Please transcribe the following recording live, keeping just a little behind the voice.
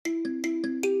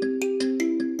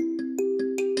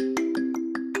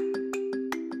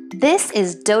This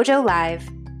is Dojo Live,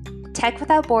 Tech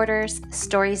Without Borders,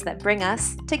 stories that bring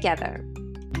us together.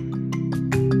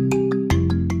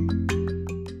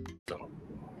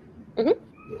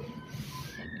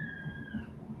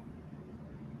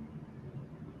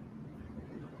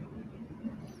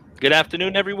 Good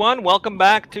afternoon, everyone. Welcome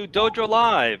back to Dojo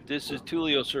Live. This is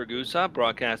Tulio Siragusa,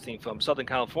 broadcasting from Southern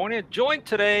California, joined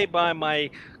today by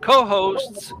my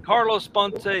co-hosts, Carlos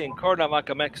Ponce in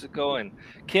Cuernavaca, Mexico, and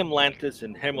Kim Lantis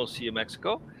in Hermosillo,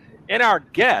 Mexico, and our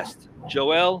guest,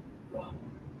 Joel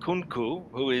Kunku,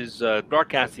 who is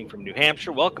broadcasting from New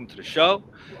Hampshire. Welcome to the show.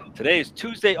 Today is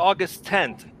Tuesday, August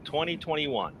 10th,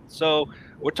 2021. So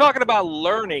we're talking about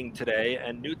learning today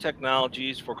and new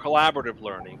technologies for collaborative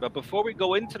learning. But before we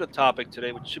go into the topic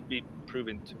today, which should be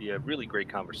proven to be a really great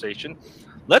conversation,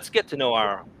 let's get to know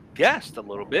our guest a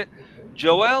little bit.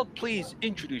 Joel, please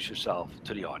introduce yourself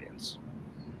to the audience.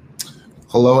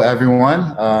 Hello,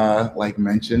 everyone. Like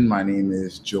mentioned, my name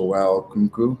is Joel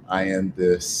Kunku. I am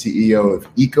the CEO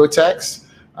of Ecotex.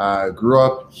 Grew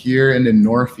up here in the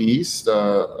Northeast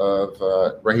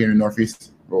right here in the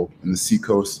Northeast, in the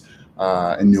Seacoast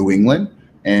in New England.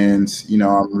 And,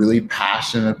 I'm really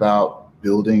passionate about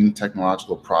building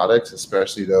technological products,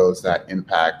 especially those that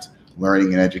impact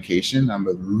learning and education. I'm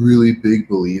a really big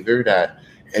believer that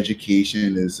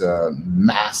education is a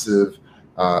massive,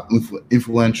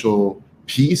 influential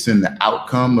piece in the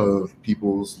outcome of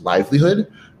people's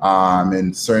livelihood.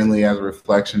 And certainly as a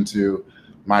reflection to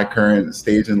my current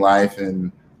stage in life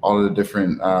and all of the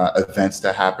different events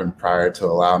that happened prior to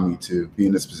allow me to be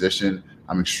in this position,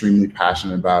 I'm extremely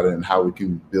passionate about it and how we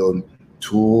can build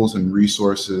tools and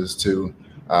resources to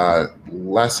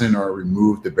lessen or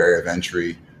remove the barrier of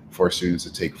entry for students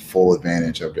to take full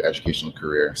advantage of their educational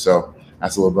career. So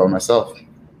that's a little bit about myself.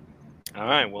 All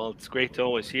right. Well, it's great to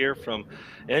always hear from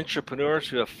entrepreneurs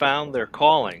who have found their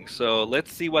calling. So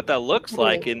let's see what that looks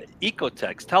like in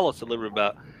Ecotex. Tell us a little bit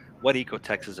about what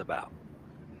Ecotex is about.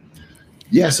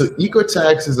 Yeah, so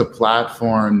Ecotex is a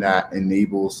platform that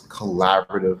enables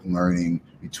collaborative learning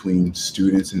between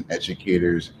students and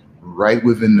educators right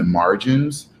within the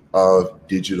margins of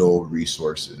digital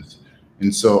resources.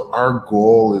 And so our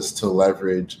goal is to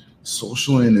leverage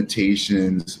social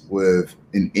annotations with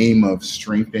an aim of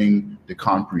strengthening the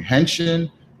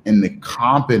comprehension and the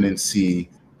competency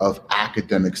of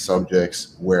academic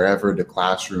subjects wherever the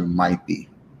classroom might be.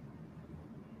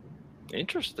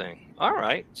 Interesting. All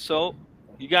right. So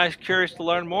you guys curious to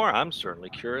learn more? I'm certainly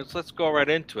curious. Let's go right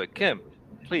into it. Kim,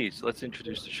 please, let's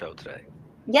introduce the show today.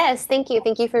 Yes, thank you.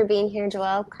 Thank you for being here,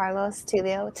 Joel, Carlos,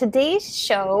 Tulio. Today's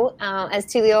show, as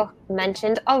Tulio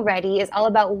mentioned already, is all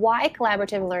about why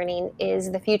collaborative learning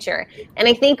is the future. And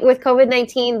I think with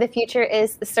COVID-19, the future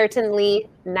is certainly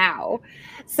now.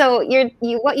 So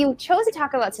what you chose to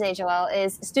talk about today, Joel,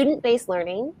 is student-based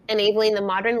learning, enabling the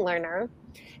modern learner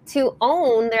to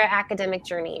own their academic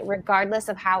journey, regardless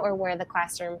of how or where the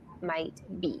classroom might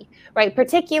be, right?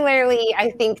 Particularly,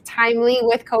 I think, timely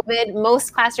with COVID.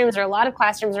 Most classrooms, or a lot of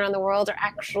classrooms around the world, are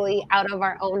actually out of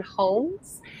our own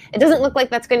homes. It doesn't look like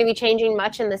that's going to be changing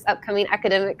much in this upcoming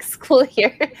academic school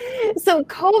year. So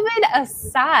COVID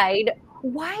aside,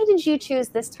 why did you choose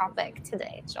this topic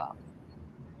today, Joel?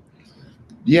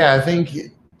 Yeah, I think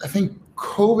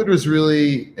COVID was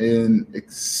really an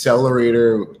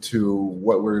accelerator to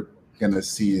what we're going to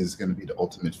see is going to be the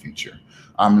ultimate future.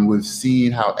 And we've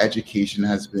seen how education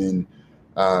has been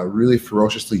really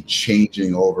ferociously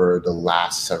changing over the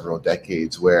last several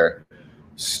decades, where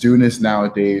students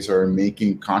nowadays are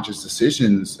making conscious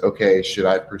decisions. Okay, should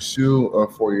I pursue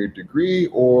a four-year degree,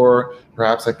 or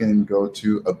perhaps I can go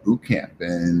to a boot camp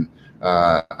and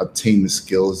obtain the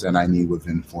skills that I need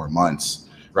within 4 months?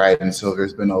 Right. And so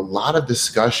there's been a lot of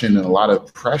discussion and a lot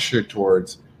of pressure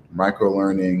towards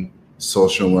micro-learning,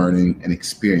 social learning, and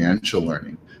experiential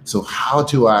learning. So how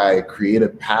do I create a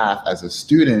path as a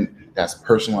student that's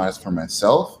personalized for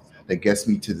myself, that gets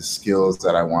me to the skills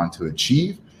that I want to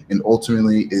achieve, and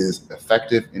ultimately is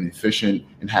effective and efficient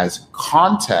and has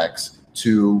context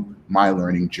to my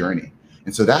learning journey?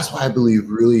 And so that's why I believe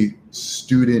really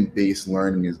student-based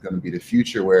learning is going to be the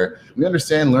future, where we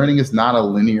understand learning is not a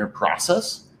linear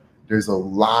process. There's a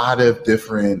lot of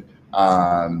different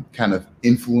kind of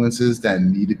influences that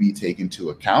need to be taken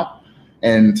into account.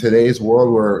 And today's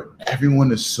world, where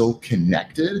everyone is so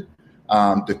connected,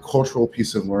 the cultural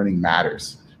piece of learning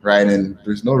matters, right? And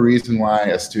there's no reason why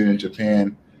a student in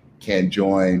Japan can't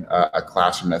join a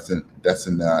classroom that's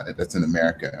in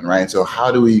America, and right. And so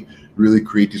how do we really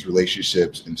create these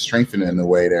relationships and strengthen it in a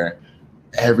way that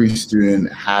every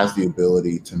student has the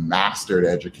ability to master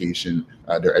their education,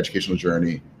 their educational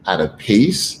journey at a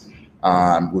pace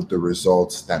with the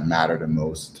results that matter the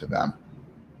most to them.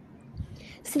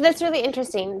 So that's really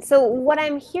interesting. So what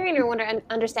I'm hearing or what I'm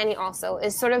understanding also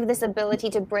is sort of this ability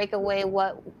to break away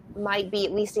what might be,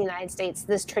 at least in the United States,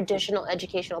 this traditional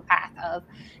educational path of,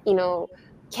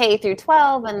 K through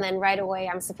 12, and then right away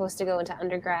I'm supposed to go into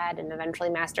undergrad and eventually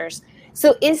master's.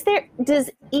 So does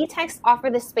eText offer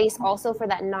the space also for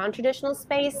that non-traditional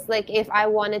space? Like if I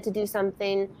wanted to do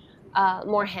something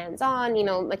more hands-on,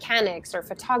 mechanics or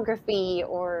photography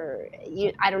or,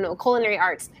 I don't know, culinary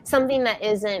arts, something that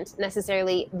isn't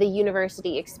necessarily the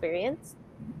university experience?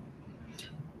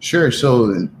 Sure.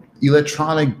 So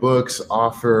electronic books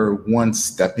offer one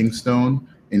stepping stone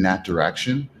in that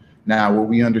direction. Now, what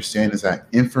we understand is that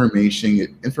information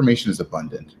is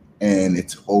abundant and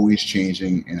it's always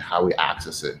changing in how we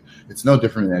access it. It's no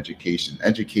different than education.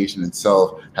 Education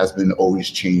itself has been always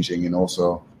changing, and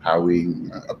also how we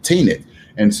obtain it.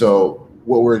 And so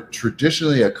what we're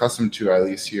traditionally accustomed to, at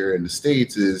least here in the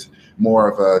States, is more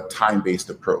of a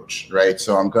time-based approach, right?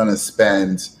 So I'm going to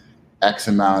spend X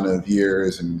amount of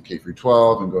years in K through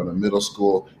 12 and go to middle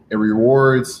school. It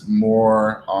rewards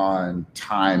more on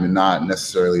time and not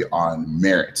necessarily on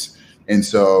merit. And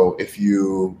so if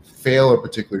you fail a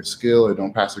particular skill or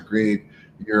don't pass a grade,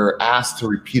 you're asked to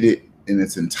repeat it in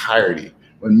its entirety.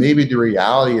 When maybe the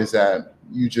reality is that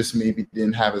you just maybe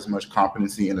didn't have as much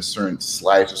competency in a certain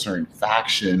slice, a certain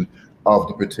faction of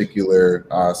the particular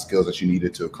skills that you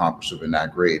needed to accomplish within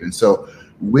that grade. And so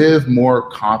with more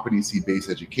competency-based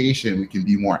education, we can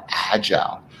be more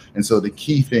agile. And so the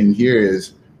key thing here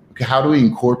is, okay, how do we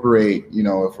incorporate,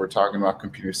 if we're talking about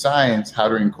computer science, how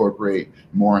do we incorporate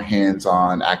more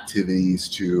hands-on activities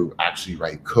to actually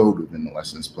write code within the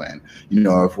lessons plan?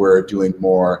 If we're doing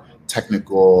more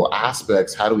technical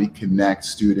aspects, how do we connect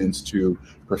students to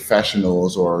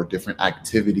professionals or different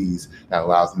activities that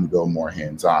allows them to go more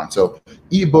hands-on? So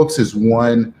ebooks is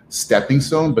one stepping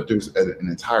stone, but there's an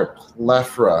entire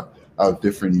plethora of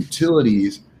different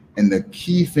utilities. And the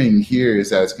key thing here is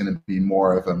that it's going to be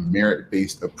more of a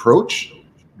merit-based approach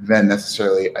than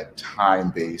necessarily a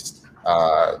time-based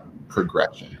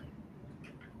progression.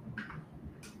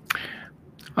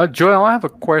 Joel, I have a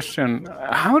question.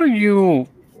 How do you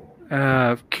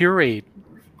curate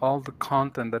all the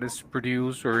content that is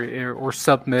produced or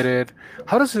submitted?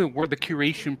 How does the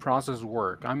curation process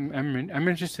work? I'm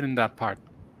interested in that part.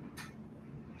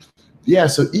 Yeah,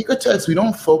 so Ecotext, we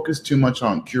don't focus too much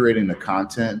on curating the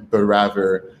content, but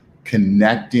rather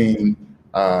connecting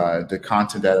the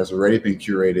content that has already been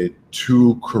curated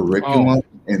to curriculum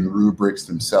and rubrics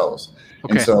themselves.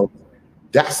 Okay. And so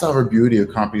that's our beauty of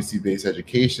competency-based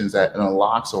education, is that it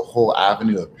unlocks a whole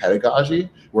avenue of pedagogy,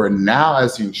 where now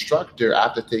as the instructor, I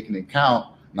have to take into account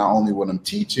not only what I'm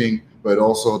teaching, but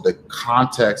also the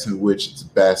context in which it's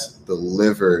best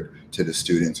delivered to the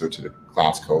students or to the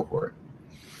class cohort.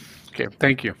 Okay,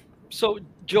 thank you. So,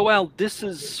 Joel, this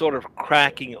is sort of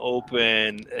cracking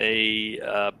open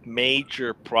a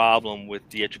major problem with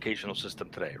the educational system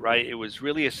today, right? It was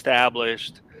really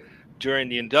established during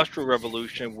the Industrial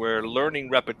Revolution, where learning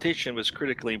repetition was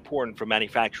critically important for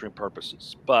manufacturing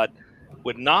purposes. But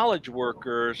with knowledge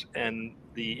workers and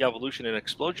the evolution and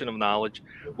explosion of knowledge,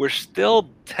 we're still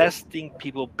testing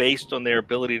people based on their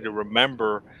ability to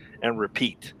remember and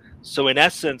repeat. So in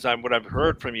essence, what I've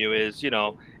heard from you is,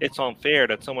 it's unfair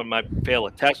that someone might fail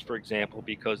a test, for example,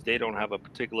 because they don't have a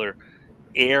particular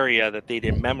area that they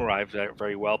didn't memorize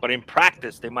very well, but in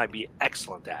practice they might be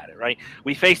excellent at it, right?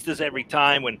 We face this every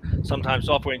time when sometimes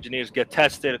software engineers get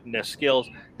tested in their skills,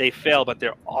 they fail, but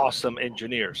they're awesome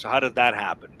engineers. So how does that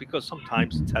happen? Because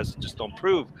sometimes tests just don't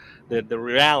prove the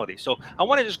reality. So I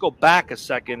want to just go back a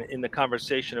second in the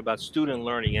conversation about student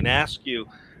learning and ask you,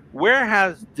 where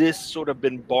has this sort of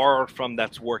been borrowed from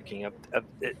that's working?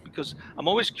 Because I'm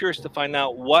always curious to find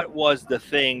out what was the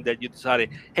thing that you decided,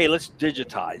 hey, let's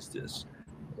digitize this.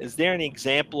 Is there an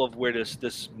example of where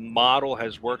this model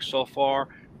has worked so far?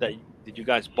 Did you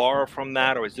guys borrow from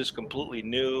that, or is this completely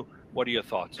new? What are your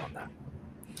thoughts on that?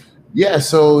 Yeah,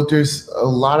 so there's a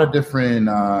lot of different,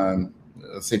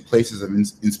 let's say, places of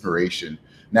inspiration.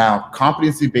 Now,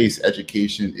 competency-based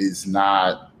education is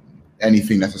not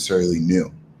anything necessarily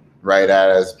new, right?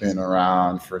 That has been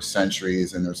around for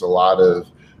centuries, and there's a lot of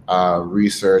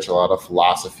research, a lot of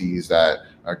philosophies that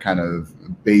are kind of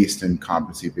based in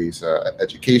competency-based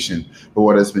education. But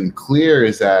what has been clear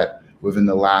is that within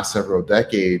the last several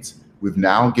decades, we've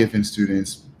now given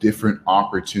students different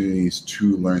opportunities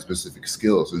to learn specific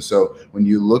skills. And so when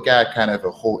you look at kind of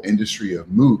a whole industry of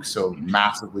MOOCs, so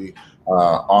massively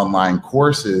online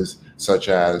courses such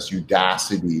as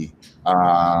Udacity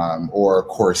or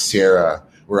Coursera,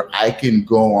 where I can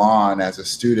go on as a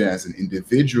student, as an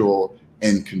individual,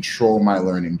 and control my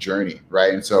learning journey,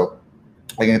 right? And so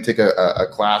I can take a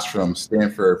class from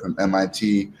Stanford, from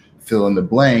MIT, fill in the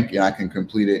blank, and I can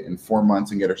complete it in 4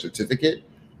 months and get a certificate.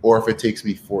 Or if it takes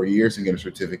me 4 years and get a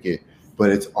certificate, but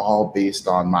it's all based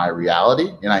on my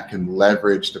reality, and I can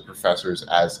leverage the professors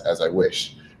as I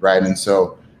wish, right? And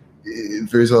so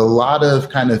there's a lot of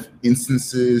kind of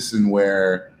instances in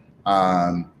where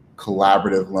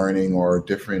collaborative learning or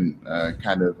different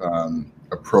kind of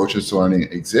approaches to learning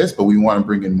exist, but we want to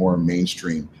bring in more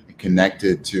mainstream and connect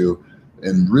it to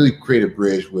and really create a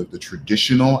bridge with the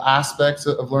traditional aspects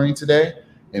of learning today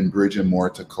and bridge it more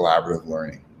to collaborative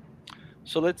learning.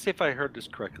 So let's see if I heard this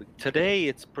correctly. Today,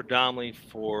 it's predominantly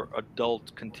for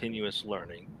adult continuous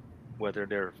learning, whether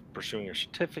they're pursuing a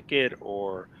certificate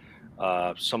or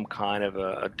some kind of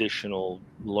additional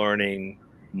learning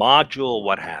module,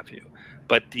 what have you.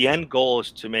 But the end goal is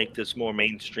to make this more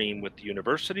mainstream with the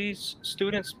universities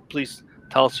students. Please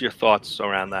tell us your thoughts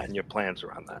around that and your plans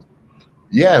around that.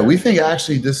 Yeah, we think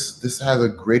actually this has a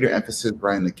greater emphasis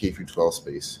right in the K through 12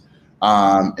 space.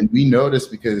 And we notice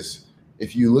because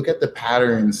if you look at the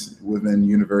patterns within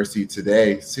university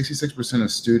today, 66%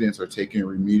 of students are taking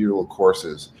remedial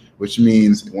courses, which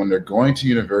means when they're going to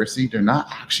university, they're not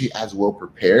actually as well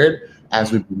prepared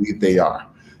as we believe they are.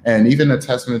 And even a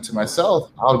testament to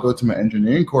myself, I'll go to my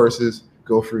engineering courses,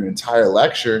 go through an entire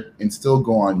lecture, and still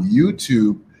go on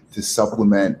YouTube to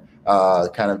supplement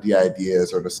kind of the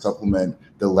ideas or to supplement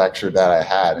the lecture that I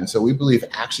had. And so we believe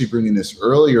actually bringing this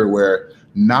earlier, where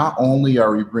not only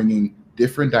are we bringing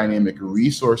different dynamic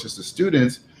resources to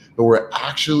students, but we're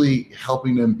actually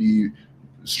helping them be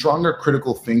stronger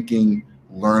critical thinking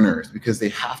learners, because they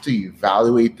have to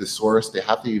evaluate the source, they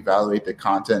have to evaluate the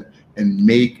content and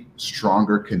make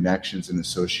stronger connections and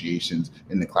associations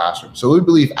in the classroom. So we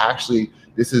believe actually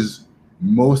this is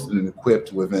most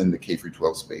equipped within the K through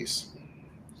 12 space.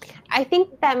 I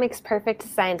think that makes perfect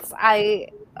sense. I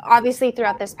obviously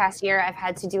throughout this past year, I've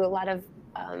had to do a lot of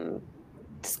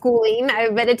schooling.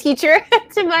 I've been a teacher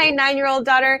to my 9-year-old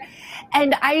daughter.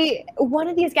 And one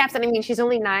of these gaps, and I mean, she's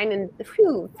only 9, and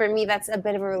whew, for me, that's a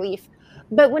bit of a relief.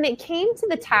 But when it came to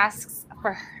the tasks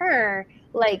for her,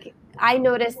 like I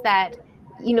noticed that,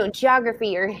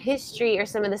 geography or history or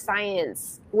some of the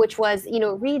science, which was,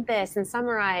 read this and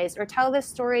summarize or tell this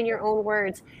story in your own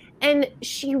words. And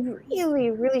she really,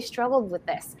 really struggled with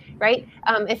this, right?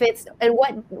 If it's, and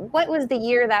what was the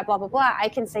year that blah, blah, blah, I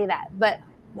can say that. But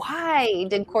why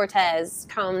did Cortez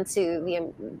come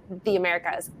to the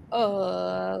Americas?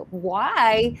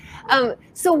 Why?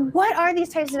 So what are these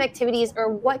types of activities, or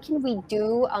what can we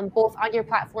do both on your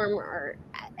platform or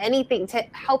anything to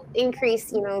help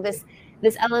increase,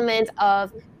 this element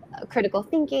of critical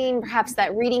thinking, perhaps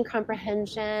that reading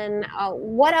comprehension?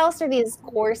 What else are these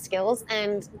core skills,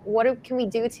 and what can we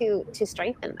do to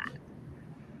strengthen that?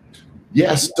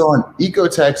 Yes, so on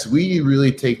Ecotext, we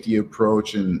really take the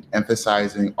approach in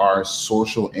emphasizing our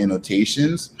social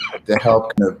annotations to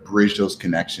help kind of bridge those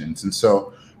connections. And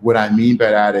so what I mean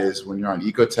by that is when you're on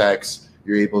Ecotext,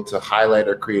 you're able to highlight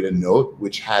or create a note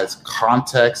which has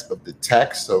context of the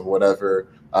text of whatever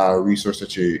resource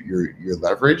that you're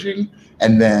leveraging.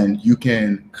 And then you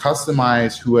can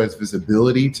customize who has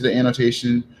visibility to the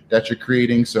annotation that you're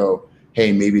creating. So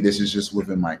hey, maybe this is just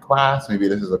within my class. Maybe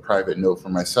this is a private note for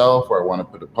myself, or I want to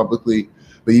put it publicly.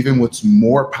 But even what's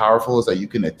more powerful is that you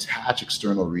can attach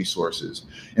external resources.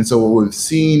 And so what we've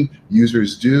seen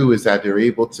users do is that they're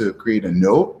able to create a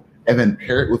note and then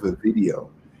pair it with a video.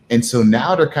 And so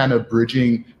now they're kind of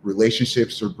bridging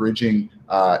relationships or bridging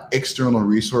external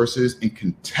resources and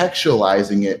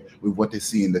contextualizing it with what they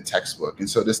see in the textbook. And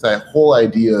so just that whole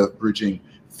idea of bridging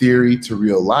theory to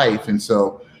real life. And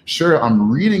so sure,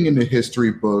 I'm reading in the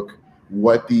history book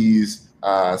what these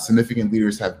significant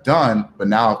leaders have done, but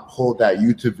now I've pulled that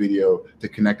YouTube video to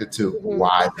connect it to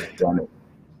why they've done it.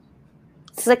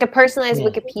 It's like a personalized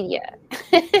Wikipedia.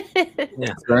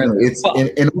 Yeah, certainly.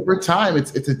 And over time,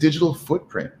 it's a digital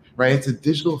footprint, right? It's a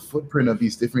digital footprint of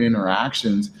these different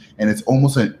interactions, and it's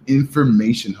almost an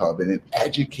information hub and an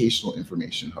educational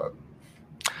information hub.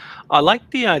 I like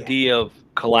the idea of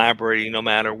collaborating no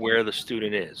matter where the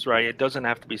student is, right? It doesn't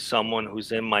have to be someone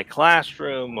who's in my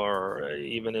classroom or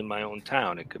even in my own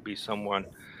town. It could be someone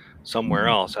somewhere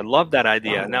else. I love that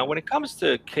idea. Now, when it comes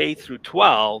to K through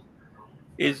 12,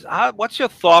 what's your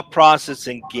thought process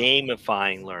in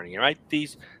gamifying learning, right?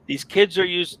 These kids are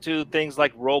used to things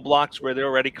like Roblox where they're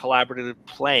already collaborative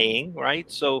playing, right?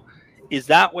 So is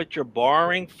that what you're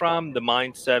borrowing from, the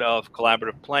mindset of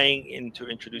collaborative playing into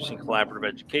introducing collaborative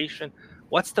education?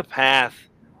 What's the path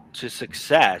to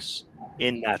success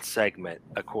in that segment,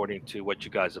 according to what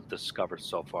you guys have discovered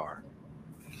so far?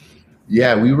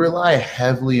 Yeah, we rely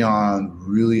heavily on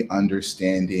really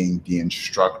understanding the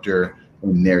instructor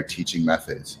and their teaching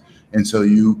methods. And so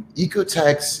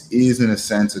Ecotext is in a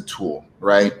sense a tool,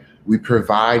 right? We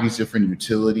provide these different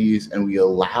utilities and we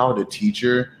allow the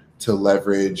teacher to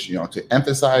leverage, to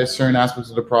emphasize certain aspects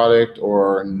of the product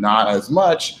or not as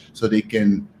much so they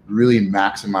can really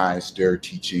maximize their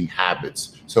teaching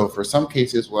habits. So for some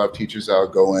cases, we'll have teachers that will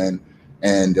go in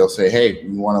and they'll say, hey,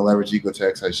 we want to leverage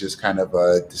Ecotext as just kind of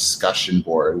a discussion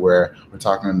board where we're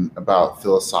talking about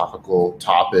philosophical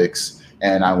topics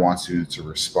and I want students to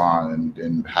respond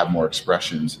and have more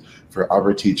expressions. For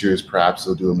other teachers, perhaps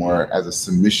they'll do it more as a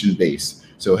submission base.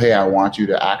 So, hey, I want you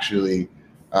to actually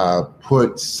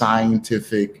put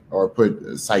scientific or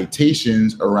put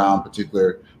citations around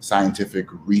particular scientific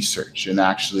research and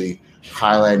actually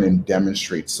highlight and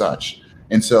demonstrate such.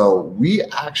 And so we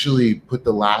actually put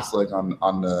the last leg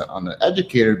on the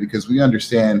educator because we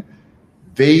understand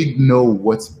they know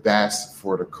what's best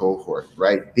for the cohort,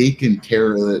 right? They can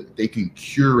tailor it, they can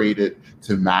curate it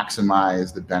to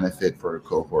maximize the benefit for the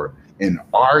cohort. And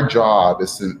our job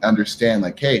is to understand,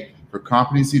 like, hey, for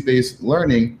competency-based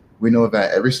learning, we know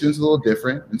that every student's a little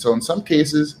different. And so in some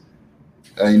cases,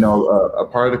 a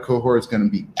part of the cohort is going to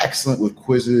be excellent with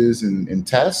quizzes and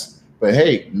tests. But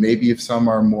hey, maybe if some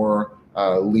are more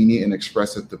lenient and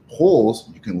expressive to polls,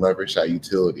 you can leverage that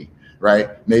utility,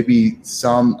 right? Maybe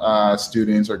some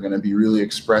students are going to be really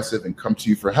expressive and come to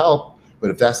you for help.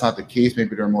 But if that's not the case,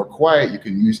 maybe they're more quiet, you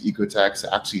can use Ecotext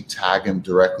to actually tag them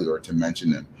directly or to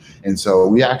mention them. And so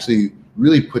we actually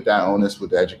really put that onus with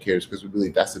the educators because we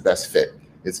believe that's the best fit.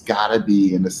 It's got to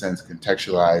be, in a sense,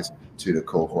 contextualized to the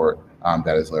cohort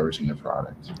that is leveraging the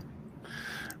product.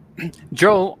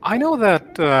 Joe, I know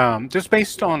that just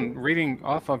based on reading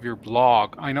off of your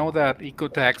blog, I know that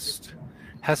Ecotext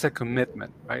has a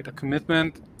commitment, right? A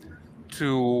commitment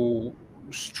to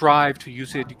strive to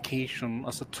use education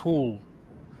as a tool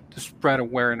to spread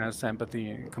awareness, empathy,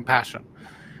 and compassion.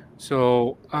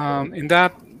 So, in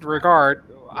that regard,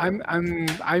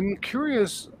 I'm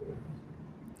curious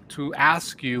to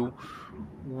ask you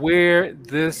where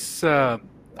this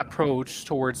approach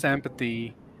towards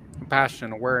empathy,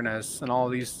 compassion, awareness, and all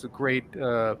these great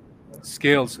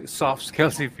skills, soft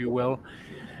skills, if you will,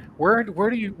 where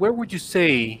would you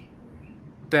say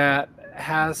that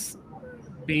has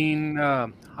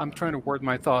been? I'm trying to word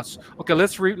my thoughts. Okay,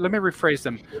 let me rephrase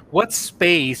them. What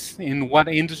space in what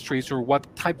industries or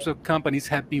what types of companies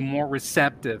have been more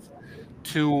receptive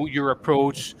to your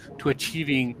approach to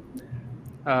achieving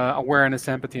awareness,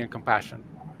 empathy, and compassion?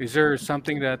 Is there some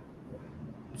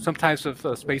types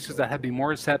of spaces that have been more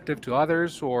receptive to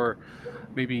others, or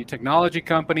maybe technology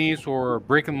companies or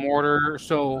brick and mortar?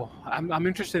 So I'm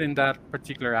interested in that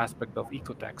particular aspect of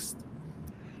Ecotext.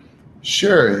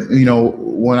 Sure.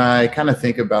 When I kind of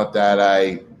think about that,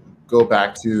 I go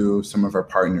back to some of our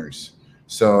partners.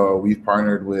 So we've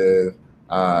partnered with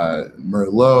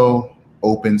Merlot,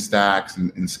 OpenStax,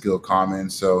 and Skill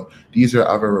Commons. So these are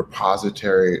other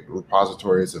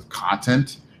repositories of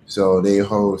content. So they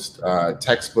host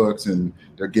textbooks and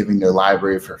they're giving their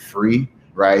library for free,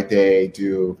 right? They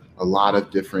do a lot of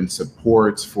different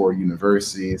supports for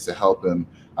universities to help them,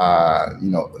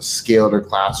 scale their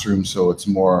classroom so it's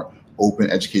more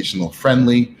open, educational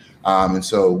friendly. And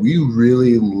so we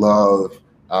really love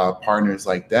partners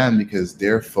like them because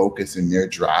their focus and their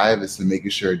drive is to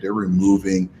making sure they're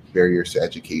removing barriers to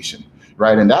education,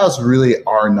 right? And that was really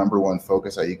our number one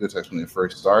focus at Ecotext when it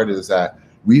first started, is that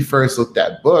we first looked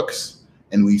at books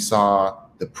and we saw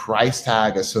the price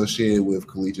tag associated with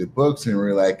collegiate books. And we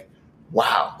were like,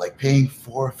 wow, like paying $400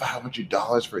 or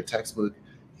 $500 for a textbook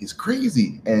is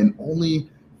crazy. And only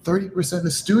 30%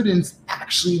 of students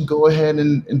actually go ahead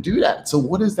and do that. So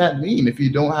what does that mean? If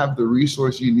you don't have the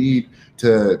resource you need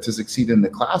to succeed in the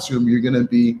classroom, you're going to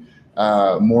be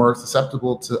more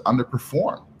susceptible to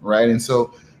underperform, right? And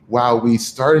so while we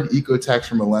started Ecotext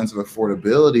from a lens of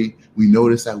affordability, we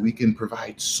noticed that we can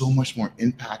provide so much more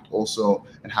impact also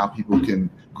in how people can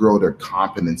grow their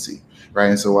competency, right?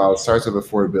 And so while it starts with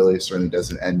affordability, it certainly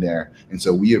doesn't end there. And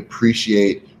so we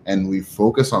appreciate and we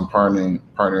focus on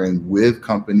partnering with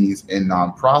companies and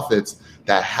nonprofits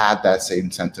that have that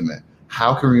same sentiment.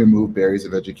 How can we remove barriers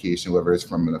of education, whether it's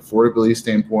from an affordability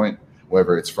standpoint,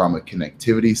 whether it's from a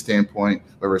connectivity standpoint,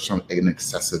 whether it's from an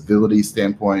accessibility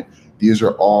standpoint? These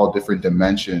are all different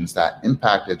dimensions that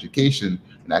impact education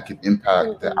and that can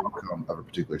impact the outcome of a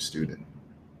particular student.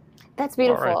 That's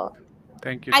beautiful. All right.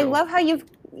 Thank you, I Joe. love how you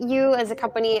as a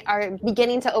company are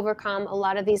beginning to overcome a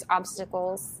lot of these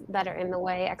obstacles that are in the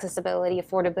way, accessibility,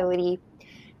 affordability.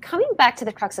 coming back to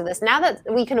the crux of this, now that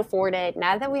we can afford it,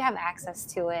 now that we have access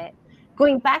to it,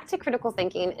 going back to critical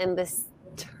thinking and this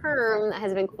term that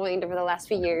has been coined over the last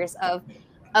few years of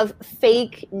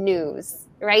fake news,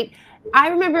 right? I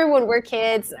remember when we're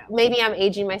kids, maybe I'm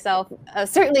aging myself,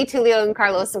 certainly Tulio and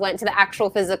Carlos went to the actual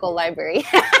physical library.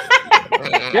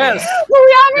 Yes. Well,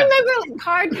 we all remember like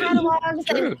card catalogs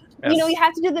and, Yes. you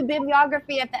have to do the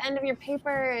bibliography at the end of your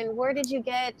paper and where did you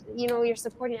get, your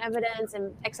supporting evidence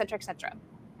and et cetera, et cetera.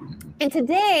 And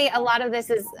today, a lot of this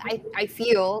is, I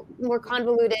feel, more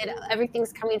convoluted.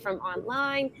 Everything's coming from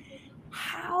online.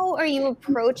 How are you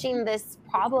approaching this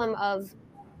problem of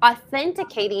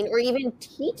authenticating or even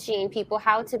teaching people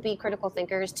how to be critical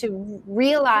thinkers, to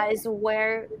realize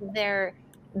where their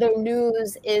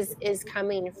news is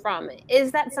coming from?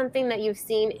 Is that something that you've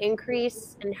seen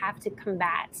increase and have to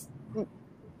combat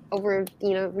over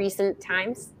recent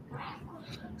times?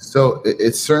 So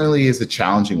it certainly is a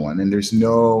challenging one, and there's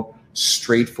no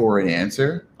straightforward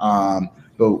answer.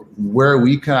 But where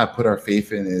we kind of put our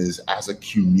faith in is, as a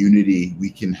community, we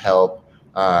can help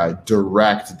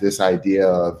direct this idea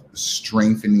of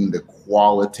strengthening the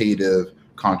qualitative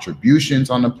contributions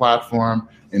on the platform,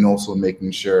 and also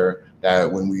making sure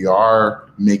that when we are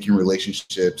making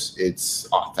relationships,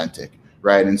 it's authentic,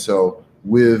 right? And so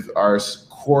with our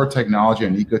core technology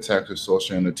and Ecotext with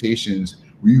social annotations,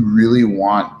 we really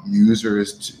want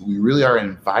we really are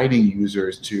inviting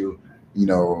users to,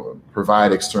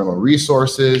 provide external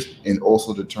resources and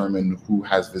also determine who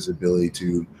has visibility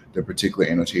to the particular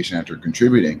annotation that they're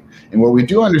contributing. And what we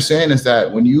do understand is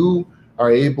that when you are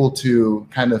able to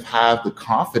kind of have the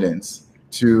confidence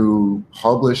to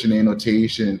publish an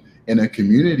annotation in a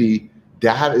community,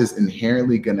 that is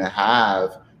inherently going to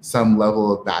have some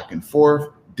level of back and forth,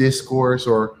 discourse,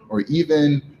 or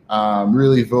even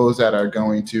really those that are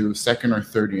going to second or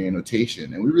third year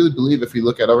annotation. And we really believe, if we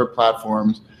look at other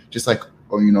platforms, just like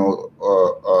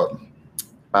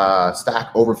Stack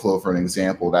Overflow, for an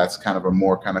example, that's kind of a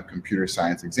more kind of computer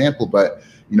science example, but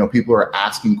people are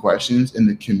asking questions, and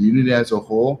the community as a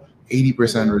whole,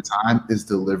 80% of the time, is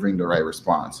delivering the right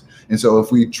response. And so if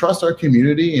we trust our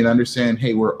community and understand,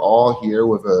 hey, we're all here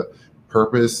with a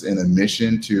purpose and a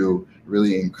mission to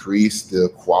really increase the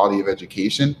quality of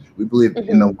education, we believe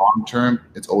in the long term,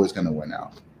 it's always going to win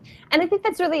out. And I think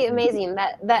that's really amazing,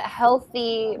 that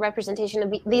healthy representation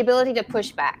of the ability to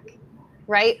push back,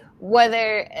 right?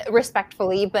 Whether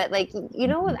respectfully, but I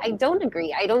don't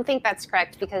agree. I don't think that's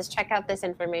correct, because check out this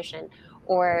information,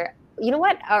 or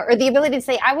or the ability to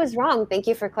say, I was wrong. Thank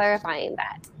you for clarifying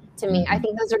that to me. I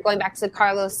think those are going back to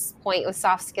Carlos' point with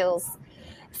soft skills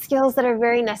that are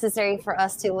very necessary for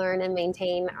us to learn and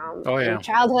maintain in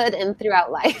childhood and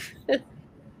throughout life.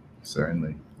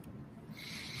 Certainly.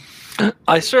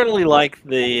 I certainly like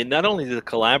not only the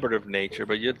collaborative nature,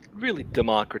 but you're really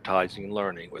democratizing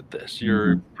learning with this.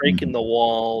 You're breaking the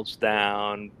walls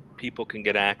down. People can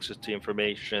get access to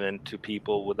information and to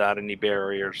people without any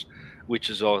barriers, which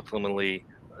is ultimately,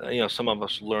 some of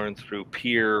us learn through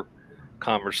peer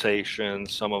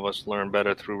conversations. Some of us learn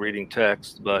better through reading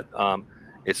text, but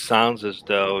it sounds as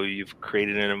though you've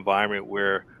created an environment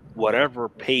where whatever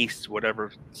pace,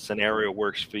 whatever scenario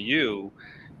works for you,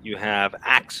 you have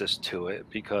access to it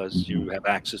because you have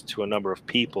access to a number of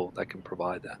people that can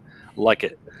provide that. Like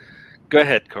it. Go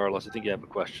ahead, Carlos. I think you have a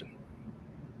question.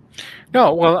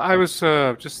 No, well, I was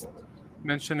just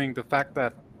mentioning the fact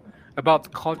that about the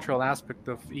cultural aspect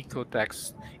of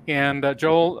Ecotext. And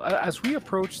Joel, as we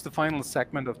approach the final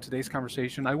segment of today's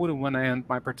conversation, I wouldn't want to end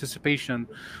my participation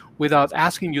without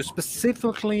asking you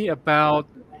specifically about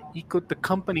the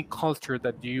company culture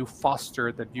that you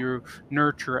foster, that you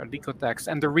nurture at Ecotext.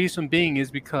 And the reason being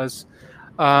is because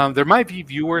there might be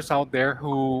viewers out there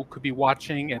who could be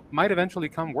watching and might eventually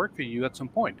come work for you at some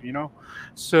point,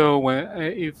 So what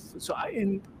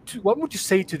would you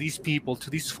say to these people, to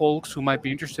these folks who might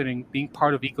be interested in being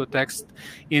part of Ecotext,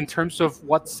 in terms of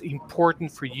what's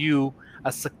important for you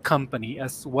as a company,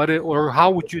 or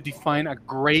how would you define a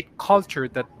great culture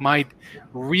that might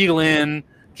reel in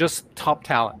just top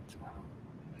talent?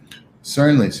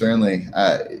 Certainly.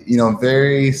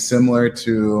 Very similar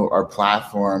to our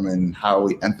platform and how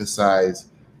we emphasize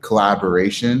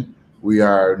collaboration, we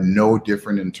are no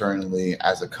different internally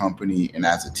as a company and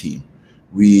as a team.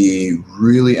 We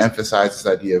really emphasize this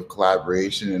idea of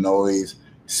collaboration and always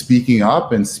speaking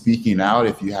up and speaking out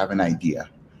if you have an idea,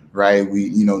 right?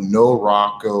 No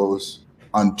rock goes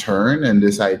unturned, and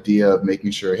this idea of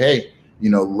making sure, hey,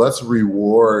 let's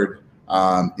reward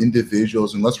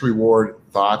individuals, and let's reward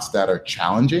thoughts that are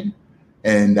challenging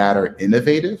and that are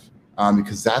innovative,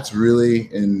 because that's really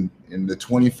in the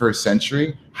 21st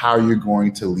century how you're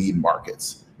going to lead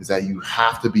markets. is that you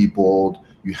have to be bold,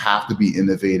 you have to be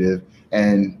innovative,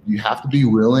 and you have to be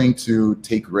willing to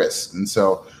take risks. And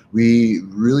so we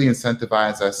really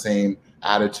incentivize that same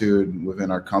attitude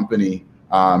within our company.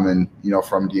 And,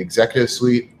 from the executive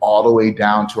suite all the way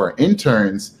down to our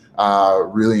interns,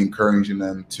 really encouraging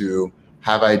them to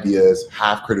have ideas,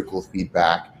 have critical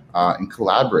feedback, and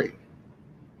collaborate.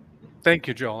 Thank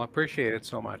you, Joel. I appreciate it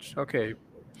so much. Okay,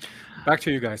 back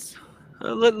to you guys.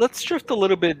 Let's shift a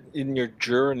little bit in your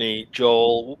journey,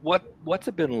 Joel. What's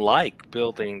it been like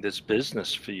building this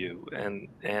business for you and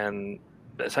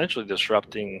essentially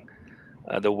disrupting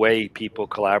the way people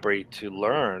collaborate to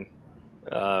learn?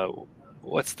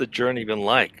 What's the journey been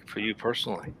like for you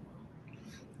personally?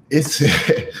 It's,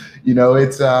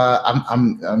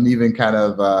 I'm even kind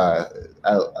of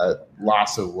a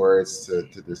loss of words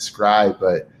to describe,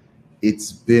 but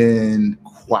it's been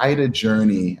quite a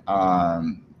journey.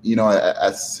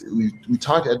 As we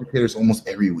talk to educators almost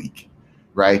every week,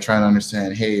 right? Trying to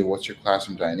understand, hey, what's your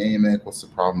classroom dynamic? What's the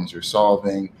problems you're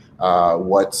solving?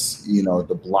 What's,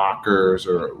 the blockers,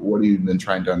 or what have you been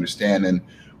trying to understand? And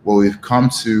what we've come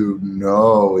to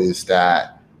know is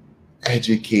that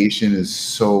education is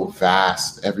so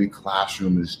vast. Every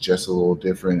classroom is just a little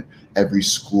different. Every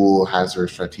school has their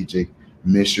strategic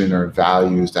mission or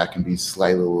values that can be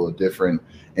slightly a little different.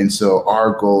 And so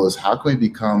our goal is, how can we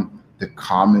become the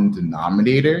common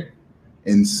denominator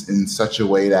in such a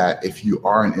way that if you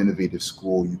are an innovative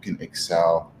school, you can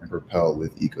excel and propel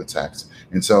with Ecotech.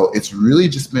 And so it's really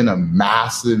just been a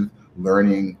massive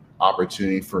learning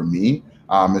opportunity for me.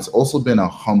 It's also been a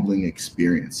humbling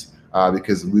experience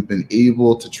because we've been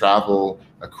able to travel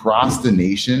across the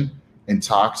nation and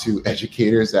talk to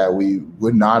educators that we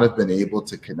would not have been able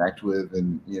to connect with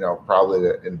in, probably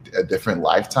a different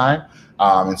lifetime.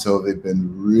 And so they've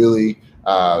been really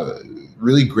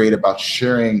great about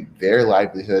sharing their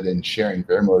livelihood and sharing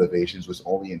their motivations, which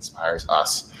only inspires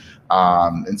us.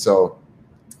 And so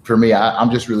for me, I'm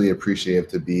just really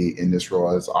appreciative to be in this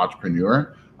role as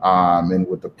entrepreneur. And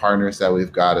with the partners that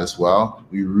we've got as well,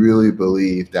 we really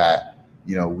believe that,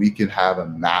 we can have a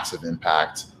massive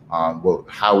impact on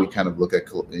how we kind of look at,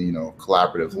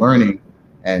 collaborative learning.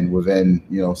 And within,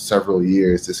 several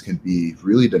years, this can be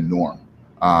really the norm.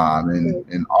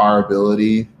 And our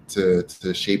ability to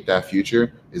shape that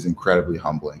future is incredibly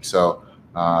humbling. So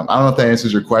I don't know if that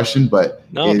answers your question, but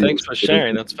no, thanks for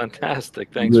sharing. That's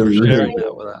fantastic. Thanks for sharing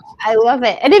that with us. I love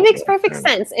it, and it makes perfect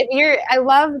sense. I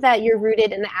love that you're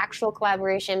rooted in the actual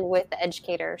collaboration with the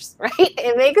educators, right?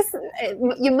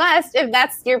 You must, if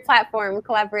that's your platform,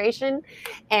 collaboration,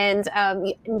 and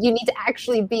you need to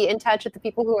actually be in touch with the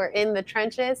people who are in the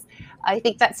trenches. I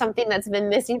think that's something that's been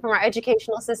missing from our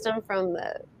educational system from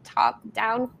the top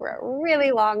down for a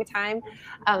really long time.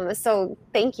 So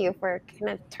thank you for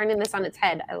kind of turning this on its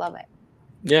head. I love it.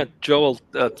 Yeah, Joel,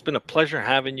 it's been a pleasure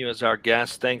having you as our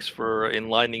guest. Thanks for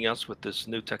enlightening us with this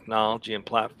new technology and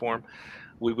platform.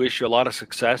 We wish you a lot of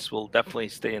success. We'll definitely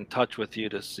stay in touch with you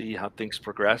to see how things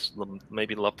progress.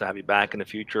 Maybe love to have you back in the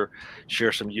future,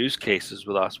 share some use cases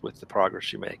with us with the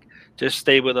progress you make. Just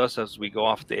stay with us as we go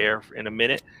off the air in a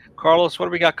minute. Carlos, what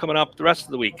do we got coming up the rest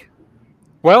of the week?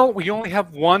 Well, we only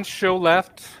have one show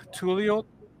left, Tulio,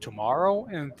 tomorrow,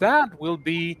 and that will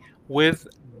be with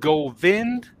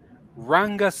Govind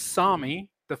Rangasamy,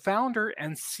 the founder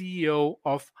and CEO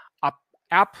of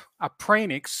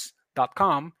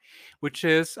Appranix.com, which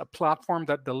is a platform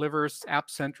that delivers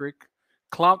app-centric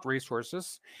cloud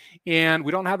resources. And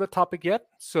we don't have the topic yet,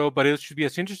 but it should be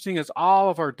as interesting as all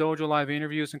of our Dojo Live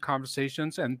interviews and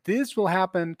conversations. And this will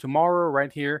happen tomorrow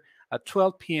right here at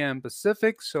 12 p.m.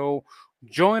 Pacific. So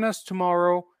join us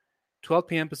tomorrow, 12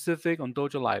 p.m. Pacific on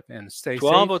Dojo Live, and stay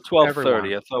 12 safe. 12 or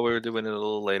 12:30. I thought we were doing it a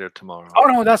little later tomorrow. Oh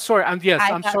no, that's sorry. I'm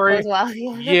sorry. As well.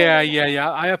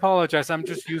 Yeah. I apologize. I'm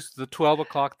just used to the 12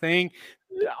 o'clock thing.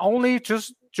 Only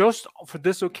just for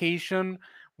this occasion,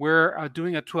 we're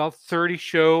doing a 12:30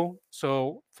 show.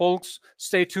 So folks,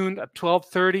 stay tuned at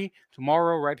 12:30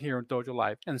 tomorrow right here on Dojo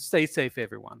Live, and stay safe,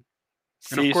 everyone.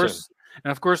 See you soon.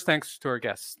 And of course, thanks to our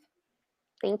guests.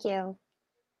 Thank you.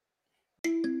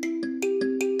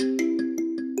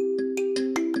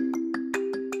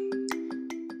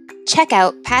 Check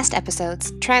out past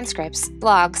episodes, transcripts,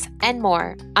 blogs, and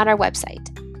more on our website,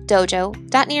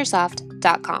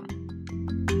 dojo.nearsoft.com.